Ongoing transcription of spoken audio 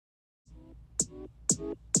I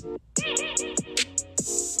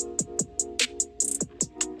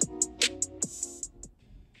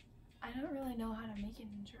don't really know how to make an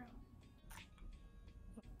intro.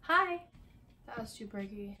 Hi! That was too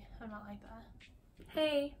breaky. I'm not like that.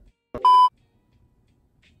 Hey!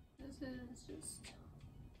 This is just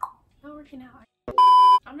not working out.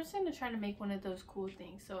 I'm just gonna try to make one of those cool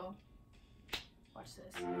things, so watch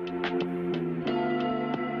this.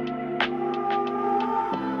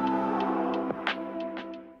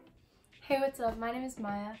 Hey, what's up? My name is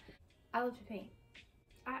Maya. I love to paint.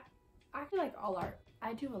 I do like all art.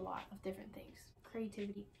 I do a lot of different things.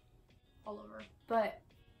 Creativity all over. But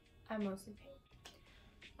I mostly paint.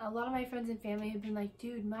 A lot of my friends and family have been like,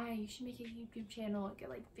 dude, Maya, you should make a YouTube channel and get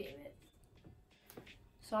like famous.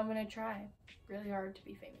 So I'm gonna try really hard to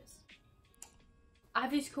be famous. I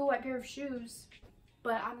have these cool white pair of shoes,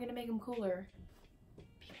 but I'm gonna make them cooler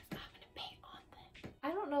because I'm gonna paint on them.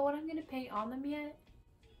 I don't know what I'm gonna paint on them yet,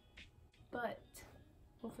 but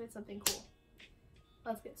hopefully it's something cool.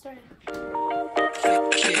 Let's get started.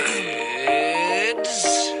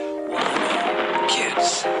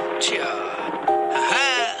 Kids,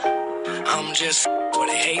 I'm just what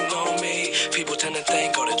they hating on me. People tend to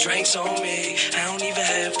think all the drinks on me. I don't even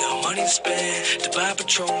have the money to spend to buy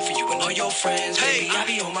Patron for you and all your friends. Hey, I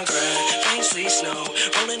be on my grind, rain, sleet, snow,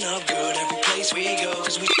 rolling up good every place we go.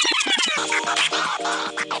 Cause we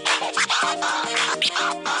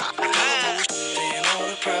and all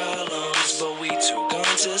the problems, but we too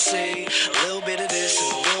gone to see a little bit of this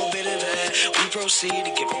and a little bit of that. We proceed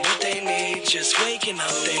to give them what they need. Just waking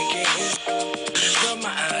up thinking. Rub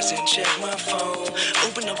my eyes and check my phone.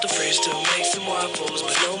 Open up the fridge to make some waffles,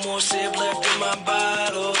 but no more sip left in my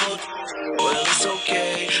bottle. Well, it's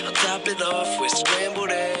okay, I'll top it off with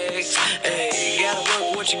scrambled eggs. Hey, gotta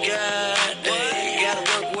work what you got. Hey, gotta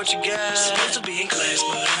work what you got. Supposed to be in class,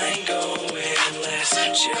 but I ain't going unless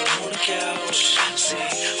chill on the couch. See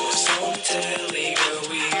what's on the telly, girl,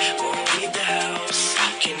 we won't leave the house.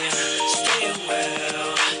 Can you stay a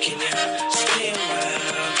while? Can you stay a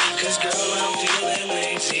while? Cause girl, I'm feeling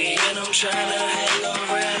lazy and I'm trying to hang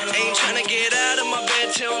around. Ain't trying to get out of my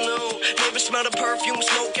bed till noon. Never smell the perfume,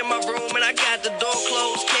 smoke in my room, and I got the door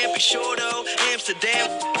closed. Can't be sure though.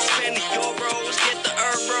 Amsterdam, spend the euros, get the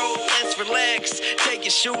euro. Let's relax, take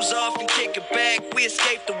your shoes off and kick it back. We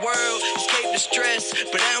escape the world, escape the stress,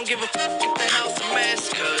 but I don't give a fuck if the house a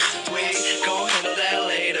mess. Cause we gon' handle that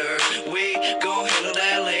later. We gon' handle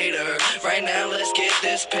that later. Right now, let's get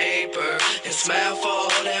this paper and smile for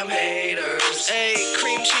all them haters. Hey,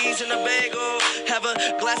 cream cheese in a bagel, have a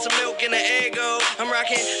glass of milk and an Eggo. I'm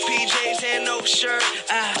rocking PJs and no shirt.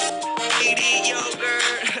 I eat yogurt.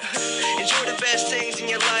 Enjoy the best things in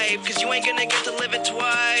your life, cause you ain't gonna get to live it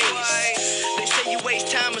twice. They say you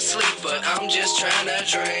waste time asleep, but I'm just trying to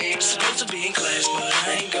dream. Supposed to be in class, but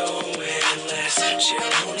I ain't going unless chill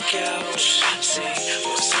on the couch. See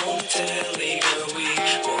what's on the telly, girl, we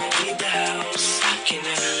won't leave the house. Can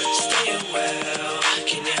you stay a while?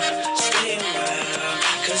 Can you stay a while?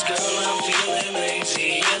 Cause girl, I'm feeling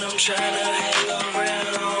lazy and I'm trying to hang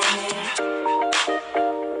around.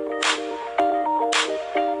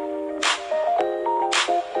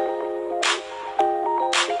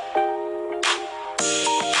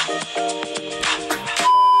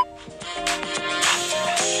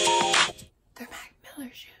 They're Mac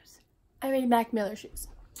Miller shoes. I made Mac Miller shoes.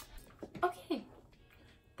 Okay,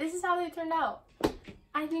 this is how they turned out.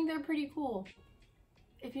 I think they're pretty cool.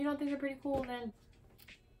 If you don't think they're pretty cool, then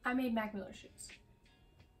I made Mac Miller shoes.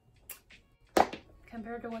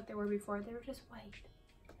 Compared to what they were before, they were just white.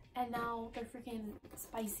 And now they're freaking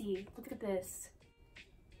spicy. Look at this.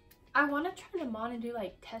 I want to try them on and do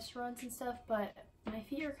like test runs and stuff, but my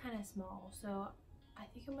feet are kind of small, so I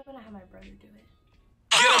think I'm gonna have my brother do it.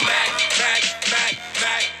 Get 'em back,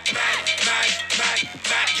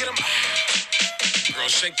 get 'em. Girl,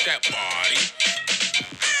 shake that body.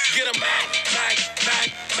 Get 'em back, get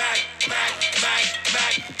 'em.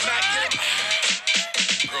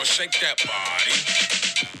 Girl, shake that body.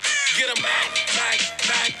 Get 'em back, get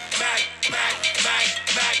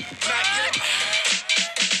 'em.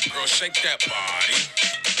 Girl, shake that body.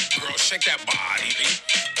 Girl, shake that body.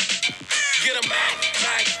 Get 'em back,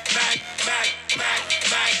 get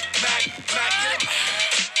 'em.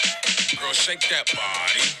 Girl, shake that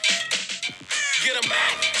body. Get 'em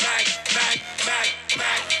back,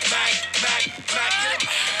 get 'em.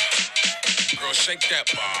 Girl, shake that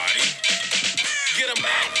body. Get 'em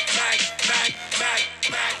back.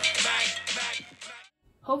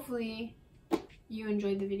 Hopefully you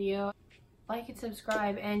enjoyed the video. Like and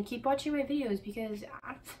subscribe and keep watching my videos because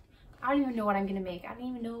I don't even know what I'm gonna make. I don't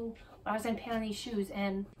even know what I was gonna paint on these shoes,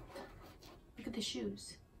 and look at at the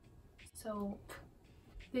shoes. So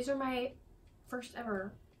these are my first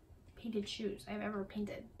ever painted shoes I've ever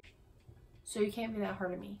painted. So you can't be that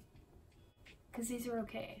hard on me. Because these are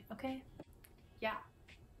okay, okay? Yeah.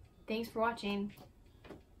 Thanks for watching.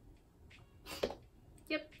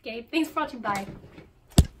 Yep, Gabe. Thanks for watching. Bye.